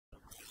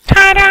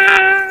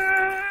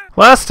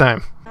Last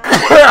time.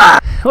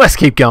 Let's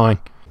keep going.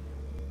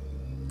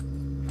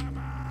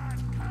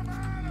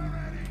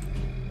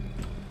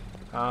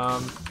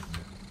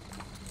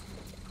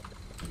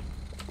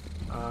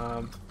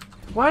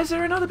 Why is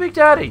there another Big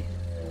Daddy?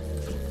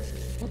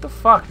 What the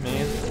fuck,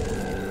 man?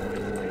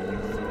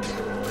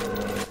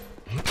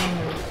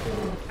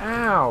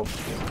 Ow!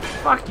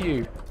 Fuck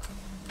you!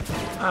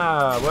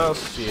 Ah, well,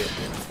 shit.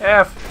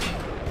 F!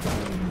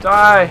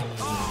 Die!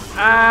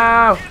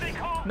 Ow!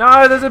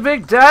 No, there's a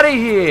Big Daddy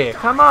here!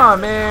 Come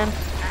on, man!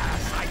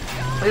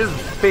 This is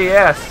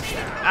BS.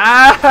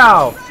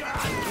 Ow!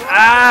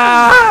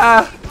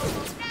 Ah!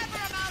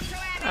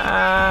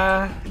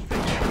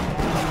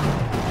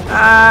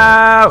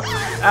 Ow!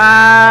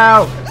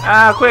 Ow!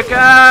 Ow! Quick!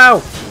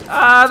 Ow!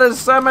 Ah! There's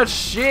so much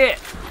shit!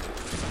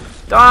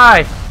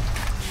 Die!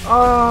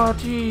 Oh,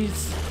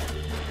 jeez!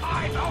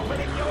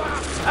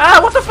 Ah!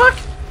 What the fuck?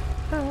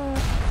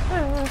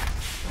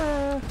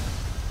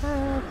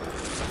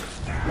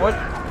 What?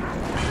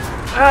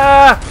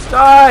 Ah!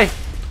 Die!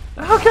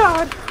 Oh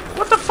god!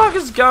 What the fuck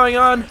is going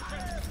on?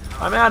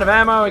 I'm out of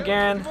ammo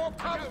again.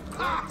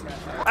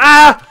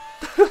 Ah!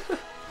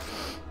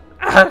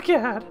 Oh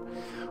god!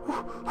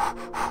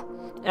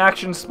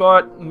 Action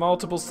spot,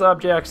 multiple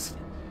subjects.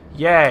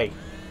 Yay!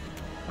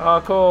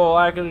 Oh cool,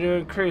 I can do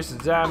increased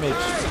damage.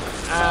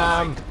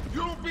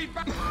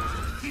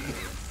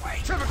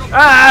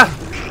 Ah!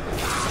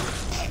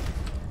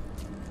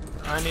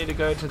 I need to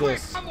go to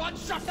this.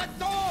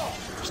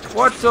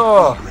 What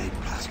door?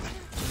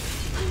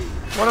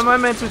 What am I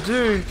meant to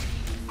do?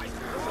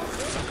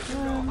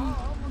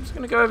 I'm just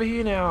gonna go over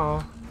here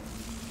now.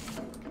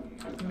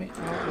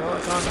 Well,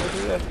 I can't go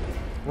do that.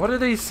 What are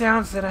these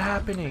sounds that are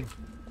happening?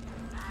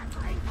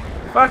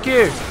 Fuck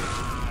you!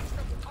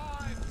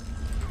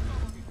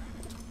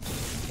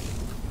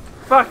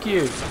 Fuck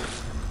you!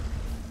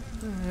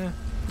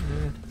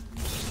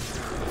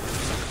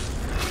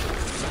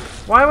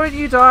 Why won't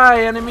you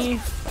die, enemy?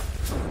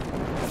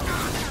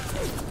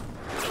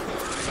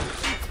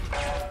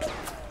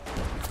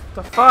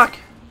 The fuck?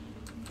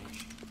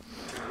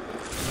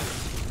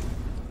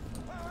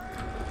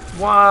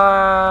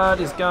 What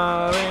is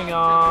going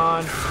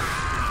on?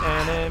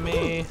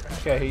 Enemy.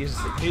 Okay,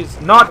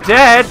 he's not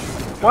dead.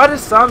 Why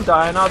does some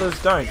die and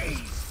others don't?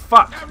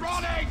 Fuck.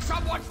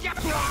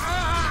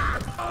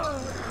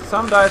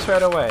 Some die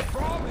straight away.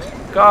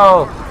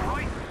 Go.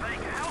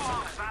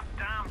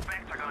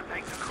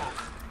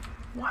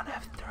 1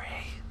 of 3.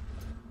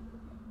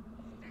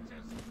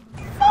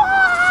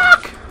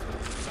 Fuck!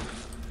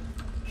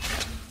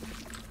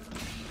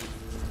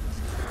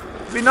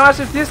 It'd be nice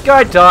if this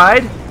guy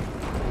died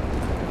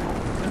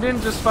and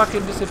didn't just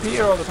fucking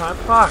disappear all the time.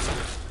 Fuck.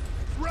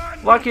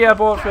 Lucky I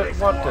bought for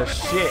what the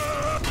shit.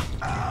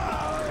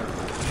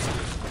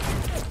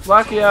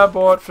 Lucky I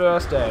bought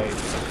first aid.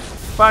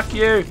 Fuck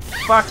you.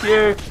 Fuck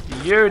you.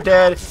 You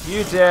dead.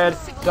 You dead.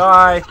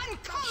 Die.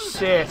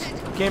 Shit.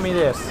 Give me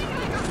this.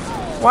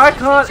 Why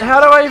can't... How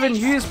do I even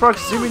use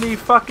proximity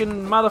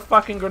fucking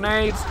motherfucking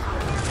grenades?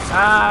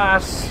 Ah,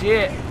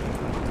 shit.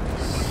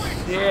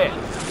 Shit.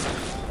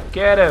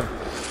 Get him.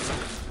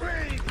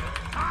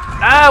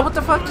 Ah, what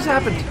the fuck just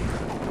happened?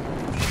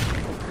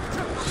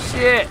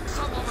 Shit.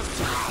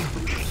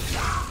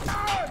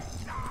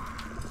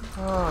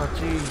 Oh,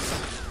 jeez.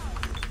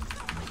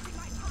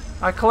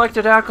 I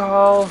collected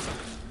alcohol.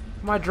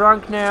 Am I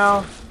drunk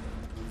now?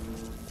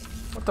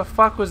 What the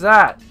fuck was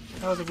that?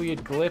 That was a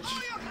weird glitch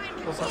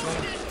or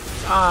something.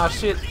 Ah,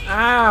 shit.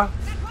 Ow.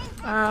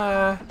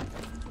 Ah.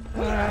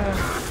 Ah.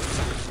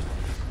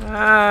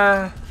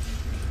 Ah.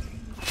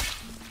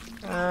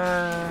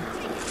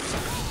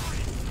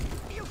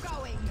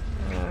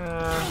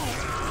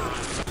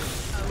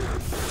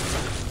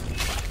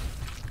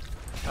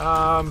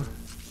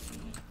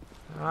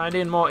 I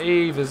need more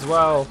Eve as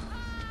well.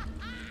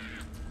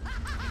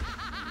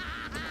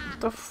 What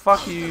the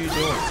fuck are you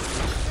doing?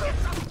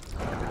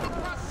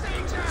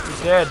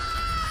 You're dead.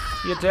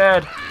 You're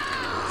dead.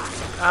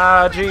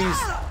 Ah, jeez.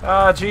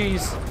 Ah,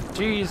 jeez.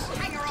 Jeez.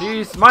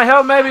 Jeez. My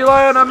health may be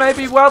low and I may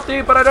be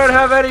wealthy, but I don't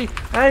have any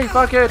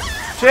fucking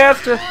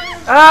chance to...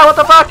 Ah, what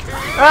the fuck?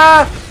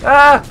 Ah!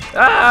 Ah!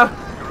 Ah!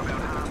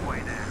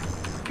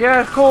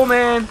 Yeah, cool,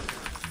 man.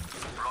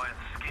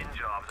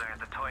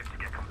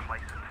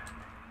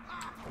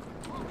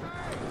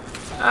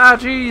 Ah,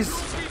 jeez.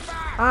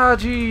 Ah,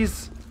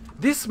 jeez.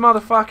 This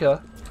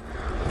motherfucker.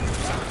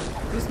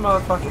 This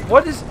motherfucker.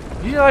 What is...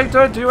 You like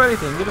don't do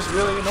anything. You're just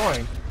really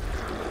annoying.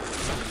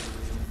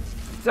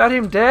 Is that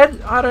him dead?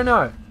 I don't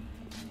know.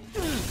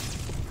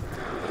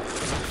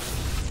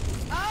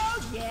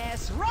 Oh,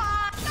 yes,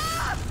 right.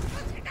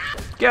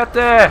 Get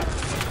there.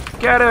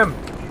 Get him.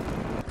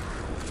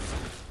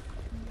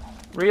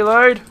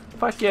 Reload.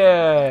 Fuck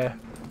yeah.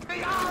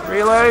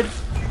 Reload.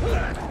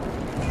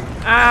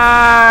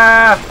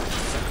 Ah!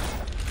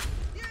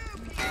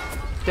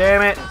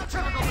 Damn it.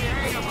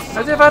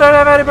 As if I don't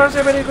have any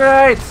proximity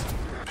grenades.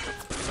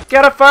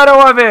 Get a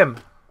photo of him.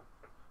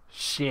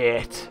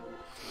 Shit.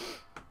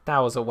 That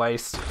was a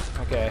waste.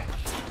 Okay.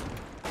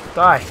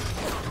 Die.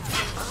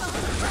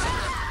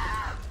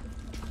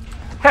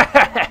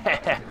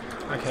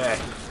 Okay.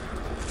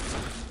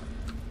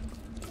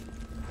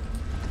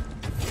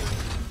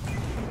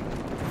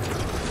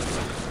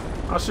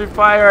 I'll shoot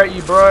fire at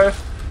you, bro.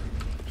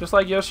 Just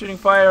like you're shooting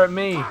fire at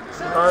me,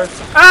 bro.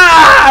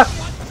 Ah!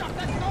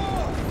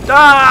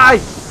 Die!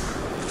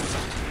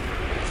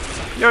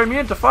 You're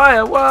immune to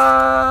fire. What?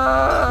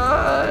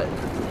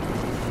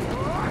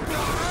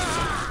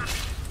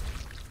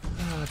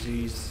 Oh,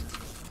 jeez.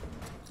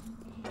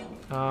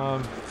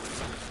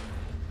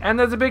 And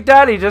there's a Big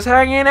Daddy just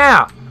hanging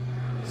out.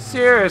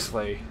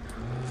 Seriously.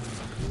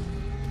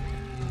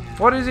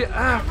 What is it?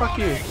 Ah, fuck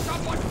you.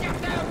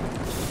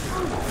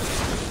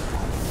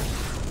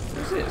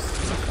 What is this?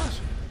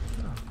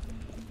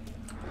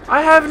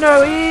 I have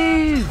no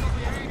Eve!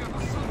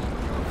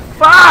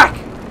 Fuck!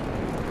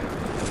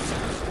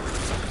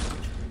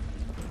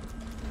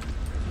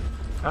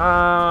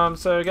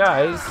 So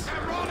guys,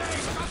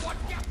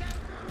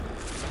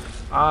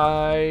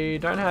 I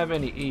don't have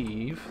any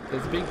Eve.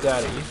 There's Big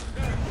Daddy.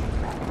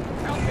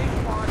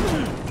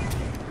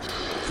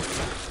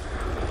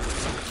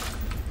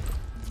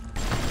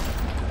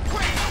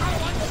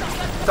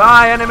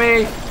 Die,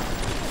 enemy!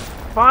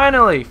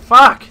 Finally!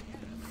 Fuck!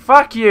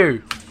 Fuck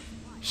you!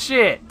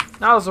 Shit!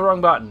 That was the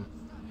wrong button.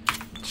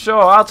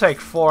 Sure, I'll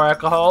take 4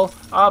 alcohol.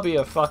 I'll be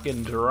a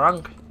fucking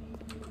drunk.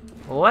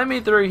 Let me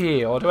through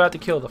here, or do I have to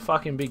kill the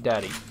fucking Big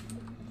Daddy?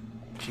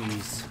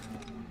 Jeez.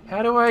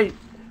 How do I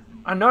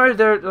know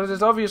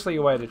there's obviously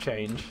a way to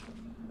change.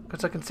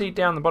 Because I can see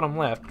down the bottom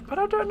left, but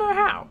I don't know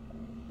how.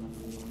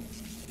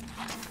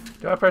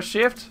 Do I press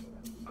shift?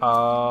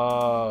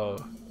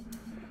 Oh.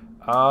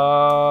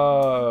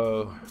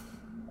 Oh.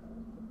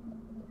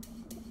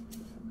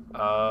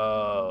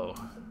 Oh.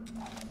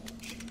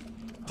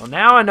 Well,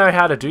 now I know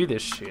how to do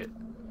this shit.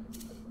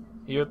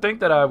 You would think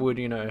that I would,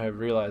 you know, have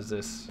realized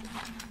this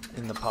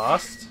in the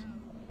past.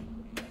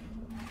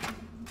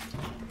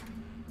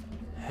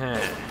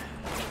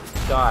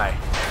 Die.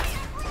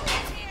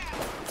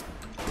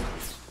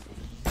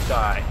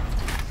 Die.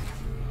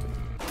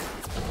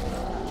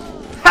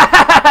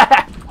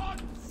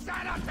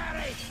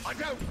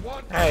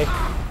 Hey.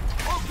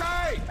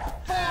 Okay,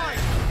 fine.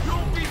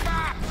 You'll be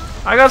back.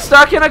 I got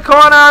stuck in a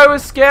corner. It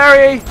was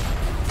scary.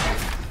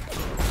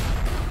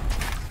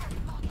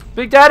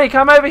 Big Daddy,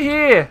 come over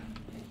here.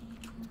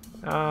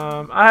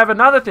 I have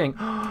another thing.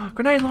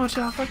 Grenade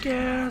launcher. Fuck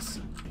yes.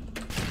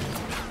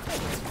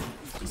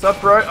 What's up,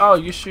 bro? Oh,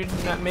 you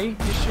shooting at me?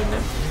 You shooting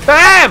at me?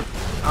 BAM!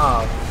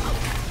 Oh.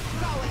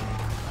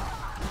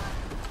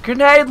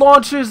 Grenade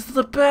launcher's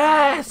the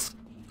best.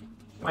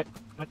 Wait.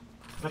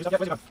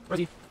 Where's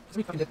he? Is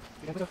he fucking dead?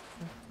 Can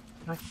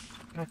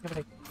I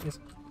take this?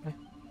 Can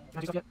I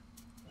do stuff yet?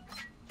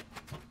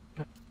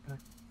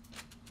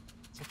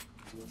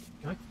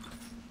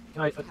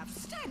 Can I Have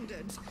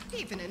standards,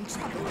 even in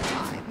troubled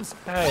times.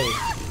 Hey.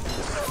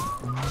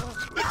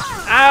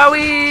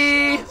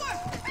 Owie!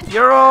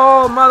 You're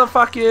all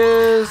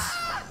motherfuckers!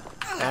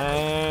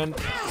 And,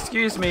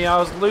 excuse me, I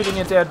was looting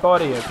a dead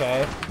body,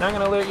 okay? Now I'm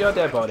gonna loot your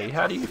dead body.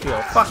 How do you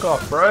feel? Fuck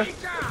off, bro.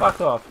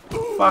 Fuck off.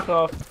 Fuck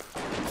off.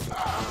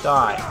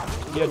 Die.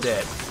 You're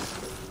dead.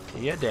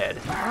 You're dead.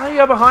 Oh,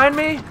 you're behind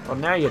me? Well,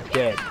 now you're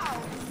dead.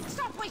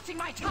 Stop wasting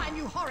my time,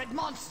 you horrid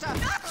monster!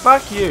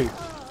 Fuck you.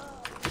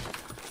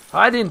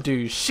 I didn't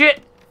do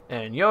shit,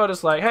 and you're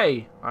just like,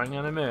 hey, I'm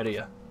gonna murder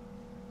you.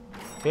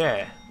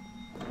 Yeah.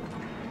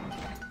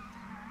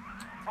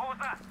 What was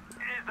that?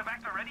 Is the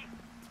vector ready?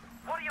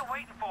 What are you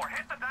waiting for?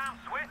 Hit the damn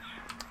switch!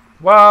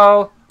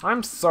 Well,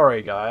 I'm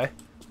sorry, guy,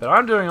 but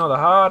I'm doing all the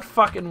hard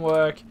fucking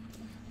work,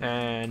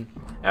 and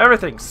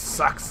everything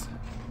sucks.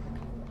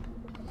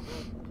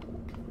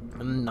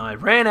 And I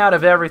ran out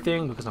of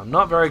everything because I'm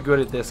not very good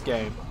at this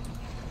game.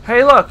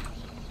 Hey, look!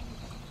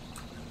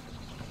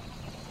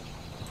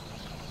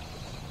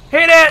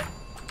 Hit it!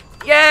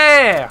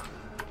 Yeah!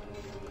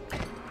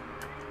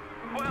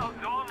 Well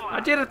done, lad.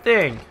 I did a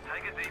thing.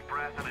 Take a deep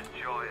breath and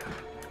enjoy it.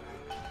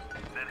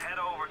 Then head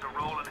over to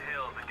Rolling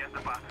Hills and get the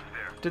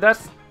bathysphere. Dude,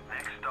 that's...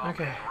 Next stop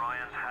Okay. is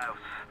Ryan's house.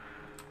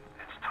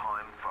 It's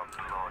time for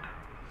blood.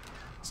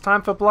 It's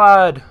time for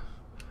blood.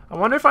 I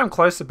wonder if I'm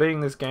close to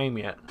beating this game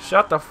yet.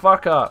 Shut the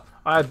fuck up.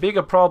 I have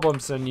bigger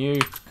problems than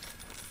you.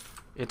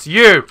 It's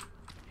you!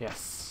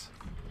 Yes.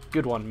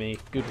 Good one, me.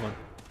 Good one.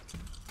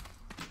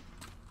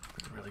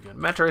 Really good.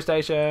 Metro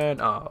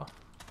station. Oh.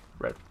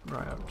 Right.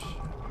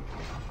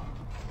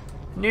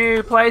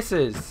 New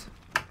places.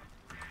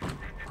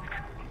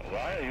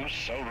 Why are you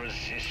so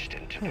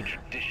resistant to the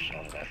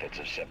traditional methods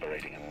of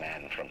separating a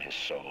man from his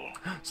soul?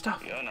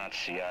 Stuff. You're not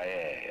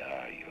CIA,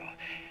 are you?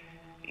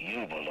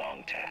 You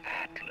belong to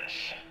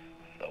Atlas,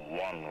 the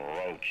one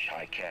roach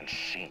I can't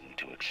seem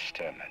to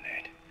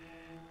exterminate.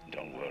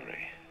 Don't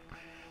worry.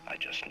 I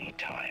just need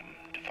time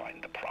to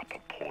find the proper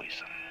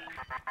poison.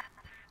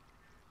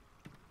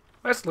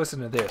 Let's listen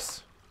to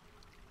this.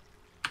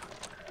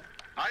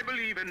 I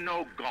believe in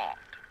no God,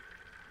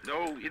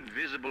 no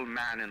invisible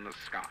man in the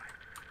sky.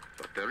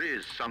 But there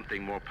is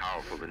something more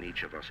powerful than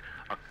each of us,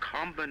 a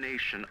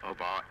combination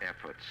of our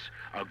efforts,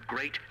 a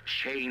great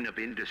chain of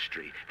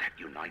industry that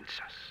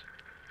unites us.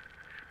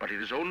 But it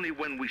is only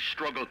when we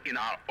struggle in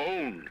our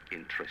own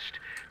interest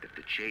that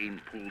the chain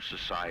pulls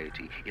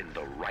society in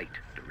the right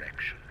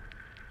direction.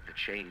 The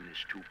chain is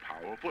too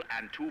powerful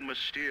and too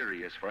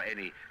mysterious for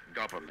any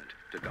government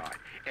to guide.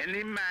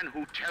 Any man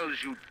who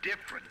tells you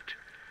different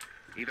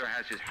either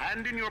has his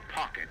hand in your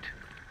pocket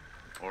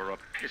or a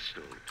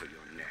pistol to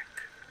your neck.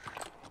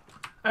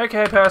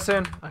 Okay,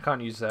 person. I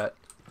can't use that.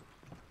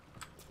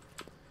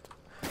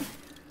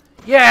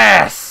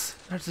 Yes!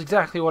 That's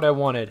exactly what I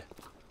wanted.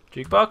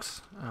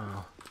 Jukebox?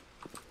 Oh.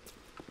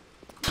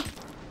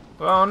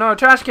 Oh no,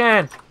 trash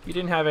can! You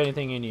didn't have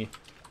anything in you.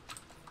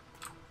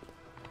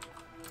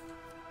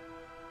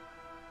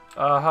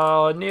 A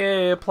whole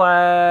new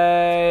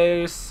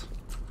place.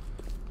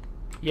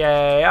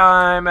 Yay,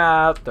 I'm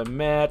at the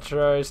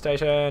metro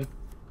station.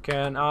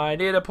 I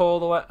need to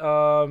pull the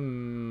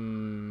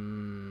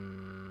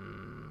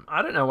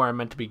I don't know where I'm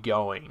meant to be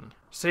going.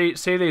 See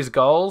these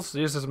goals?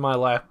 This is my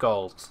life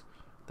goals.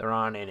 There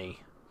aren't any.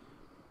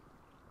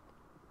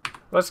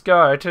 Let's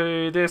go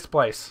to this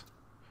place.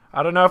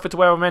 I don't know if it's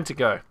where we're meant to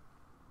go.